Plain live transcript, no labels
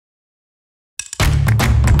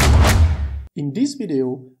In this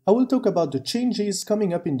video, I will talk about the changes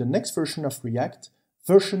coming up in the next version of React,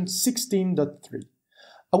 version 16.3.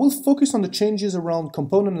 I will focus on the changes around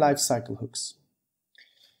component lifecycle hooks.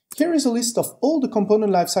 Here is a list of all the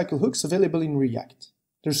component lifecycle hooks available in React.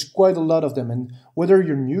 There's quite a lot of them, and whether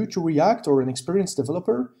you're new to React or an experienced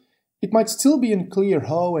developer, it might still be unclear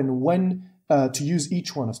how and when to use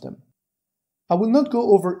each one of them. I will not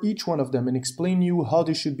go over each one of them and explain you how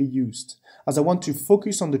they should be used, as I want to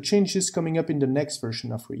focus on the changes coming up in the next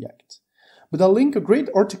version of React. But I'll link a great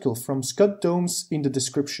article from Scott Domes in the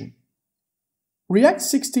description. React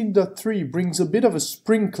 16.3 brings a bit of a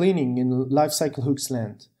spring cleaning in lifecycle hooks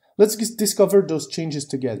land. Let's discover those changes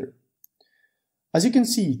together. As you can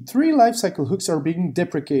see, 3 lifecycle hooks are being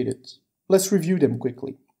deprecated. Let's review them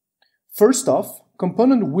quickly. First off,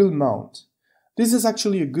 component will mount. This is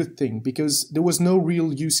actually a good thing because there was no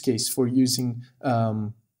real use case for using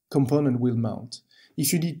component will mount.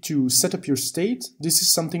 If you need to set up your state, this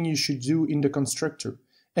is something you should do in the constructor.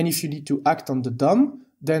 And if you need to act on the DOM,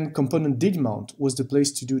 then component did mount was the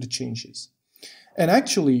place to do the changes. And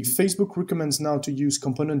actually, Facebook recommends now to use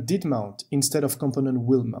component did mount instead of component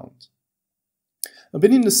will mount. A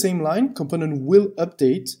bit in the same line, component will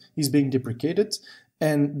update is being deprecated,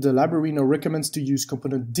 and the library now recommends to use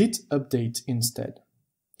component did update instead.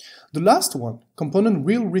 The last one, component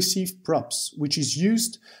will receive props, which is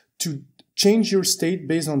used to change your state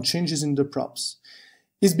based on changes in the props,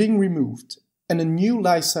 is being removed, and a new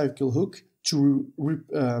lifecycle hook to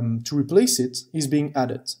replace it is being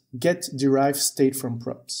added, get derived state from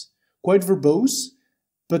props. Quite verbose,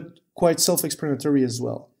 but quite self-explanatory as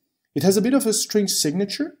well. It has a bit of a strange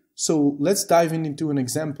signature, so let's dive into an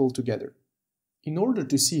example together. In order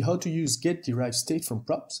to see how to use get derived state from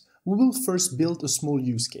props, we will first build a small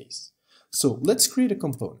use case. So let's create a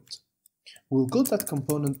component. We'll call that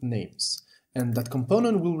component names, and that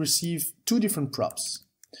component will receive 2 different props.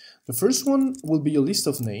 The first one will be a list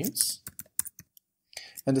of names,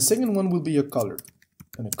 and the second one will be a color.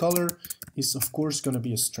 And a color is of course going to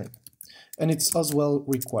be a string, and it's as well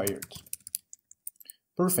required.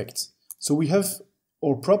 Perfect. So we have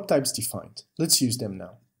our prop types defined. Let's use them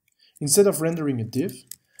now. Instead of rendering a div,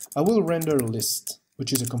 I will render a list,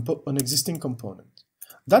 which is an existing component.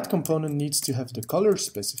 That component needs to have the color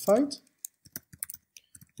specified,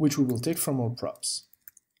 which we will take from our props.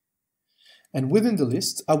 And within the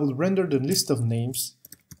list, I will render the list of names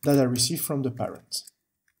that I receive from the parent.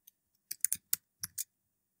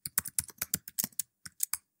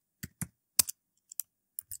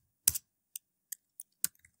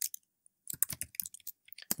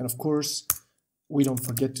 And of course, we don't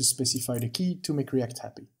forget to specify the key to make React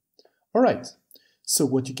happy. All right, so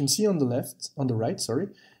what you can see on the right,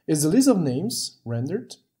 is the list of names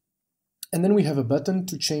rendered, and then we have a button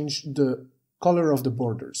to change the color of the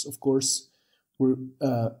borders. Of course, we're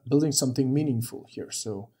building something meaningful here.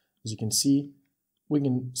 So as you can see, we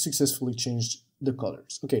can successfully change the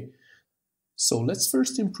colors. Okay, so let's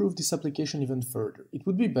first improve this application even further. It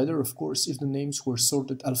would be better, of course, if the names were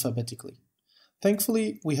sorted alphabetically.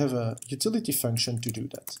 Thankfully, we have a utility function to do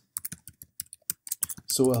that.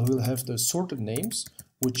 So I will have the sorted names,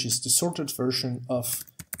 which is the sorted version of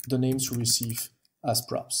the names we receive as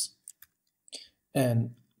props.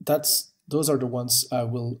 And those are the ones I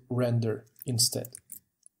will render instead.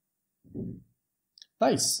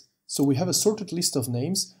 Nice. So we have a sorted list of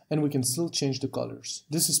names and we can still change the colors.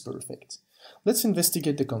 This is perfect. Let's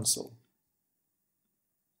investigate the console.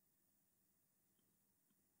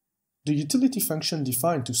 The utility function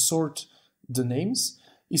defined to sort the names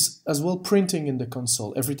is as well printing in the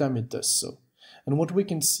console every time it does so. And what we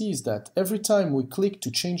can see is that every time we click to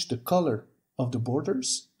change the color of the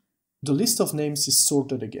borders, the list of names is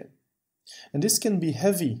sorted again. And this can be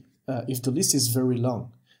heavy if the list is very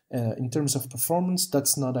long. In terms of performance,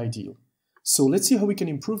 that's not ideal. So let's see how we can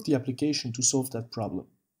improve the application to solve that problem.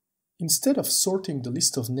 Instead of sorting the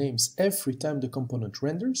list of names every time the component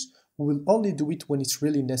renders, we will only do it when it's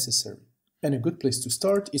really necessary. And a good place to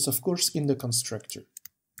start is of course in the constructor.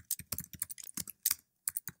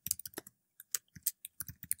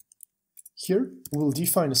 Here we will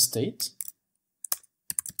define a state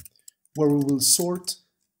where we will sort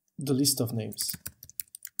the list of names.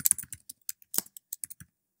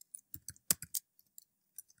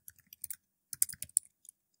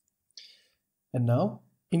 And now,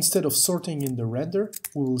 instead of sorting in the render,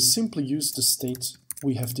 we will simply use the state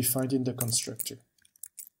we have defined in the constructor.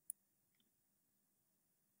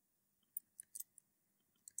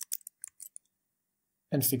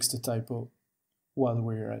 And fix the typo while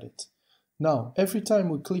we're at it. Now, every time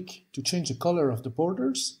we click to change the color of the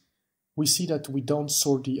borders, we see that we don't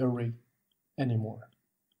sort the array anymore.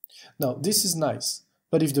 Now, this is nice,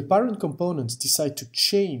 but if the parent components decide to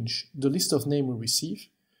change the list of name we receive,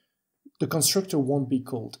 the constructor won't be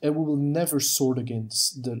called, and we will never sort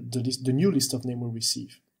against the new list of name we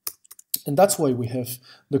receive. And that's why we have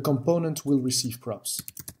the component will receive props,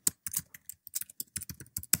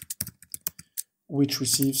 which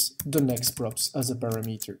receives the next props as a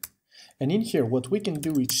parameter. And in here, what we can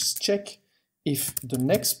do is check if the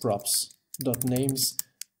next props.names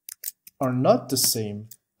are not the same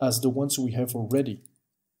as the ones we have already.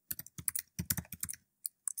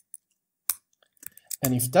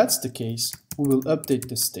 And if that's the case, we will update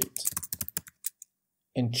the state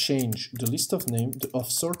and change the list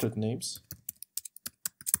of sorted names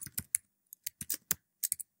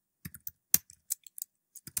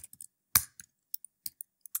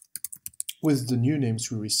with the new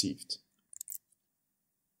names we received.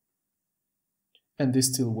 And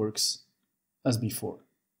this still works as before.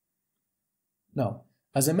 Now,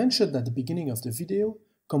 as I mentioned at the beginning of the video,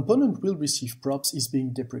 component will receive props is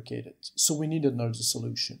being deprecated, so we need another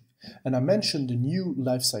solution. And I mentioned the new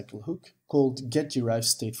lifecycle hook called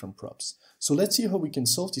getDerivedStateFromProps. So let's see how we can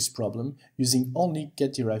solve this problem using only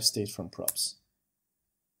getDerivedStateFromProps.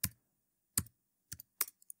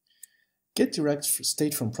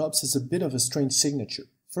 GetDerivedStateFromProps has a bit of a strange signature.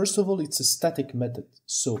 First of all, it's a static method,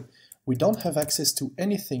 so we don't have access to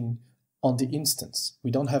anything on the instance.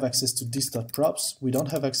 We don't have access to this.props, we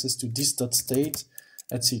don't have access to this.state,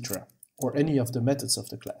 etc., or any of the methods of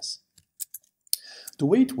the class. The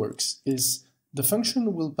way it works is the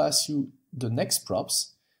function will pass you the next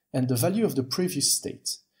props and the value of the previous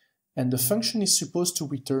state, and the function is supposed to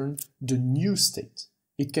return the new state.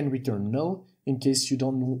 It can return null in case you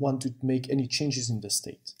don't want to make any changes in the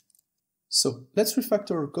state. So let's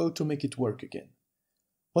refactor our code to make it work again.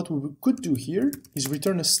 What we could do here is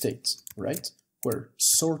return a state, right? Where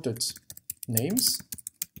sorted names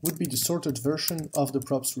would be the sorted version of the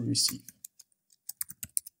props we receive.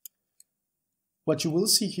 What you will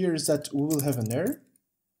see here is that we will have an error,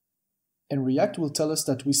 and React will tell us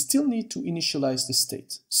that we still need to initialize the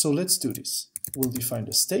state. So let's do this. We'll define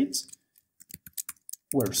the state,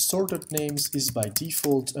 where sorted names is by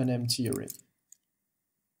default an empty array.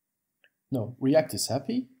 Now, React is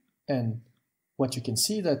happy, and what you can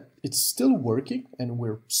see that it's still working, and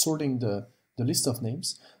we're sorting the list of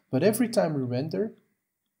names, but every time we render,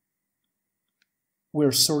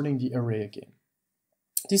 we're sorting the array again.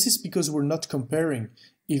 This is because we're not comparing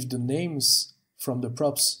if the names from the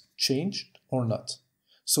props changed or not.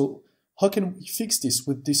 So how can we fix this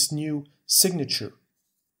with this new signature?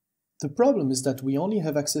 The problem is that we only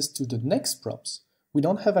have access to the next props. We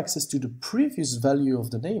don't have access to the previous value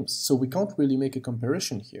of the names, so we can't really make a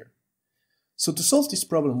comparison here. So to solve this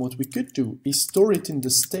problem, what we could do is store it in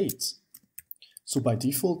the state. So by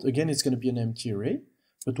default, again, it's going to be an empty array.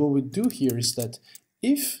 But what we do here is that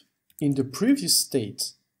if in the previous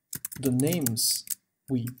state, the names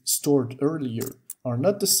we stored earlier are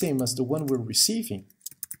not the same as the one we're receiving,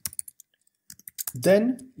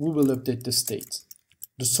 then we will update the state.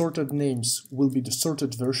 The sorted names will be the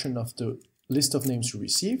sorted version of the list of names we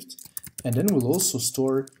received, and then we'll also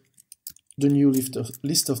store the new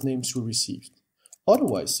list of names we received.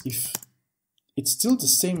 Otherwise, if it's still the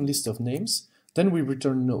same list of names, then we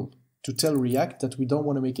return null to tell React that we don't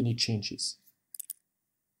want to make any changes.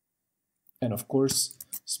 And of course,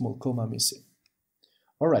 small comma missing.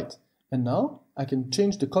 All right, and now I can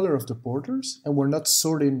change the color of the borders, and we're not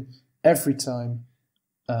sorting every time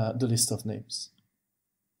the list of names.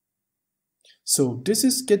 So this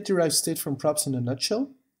is getDerivedStateFromProps in a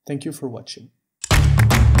nutshell. Thank you for watching.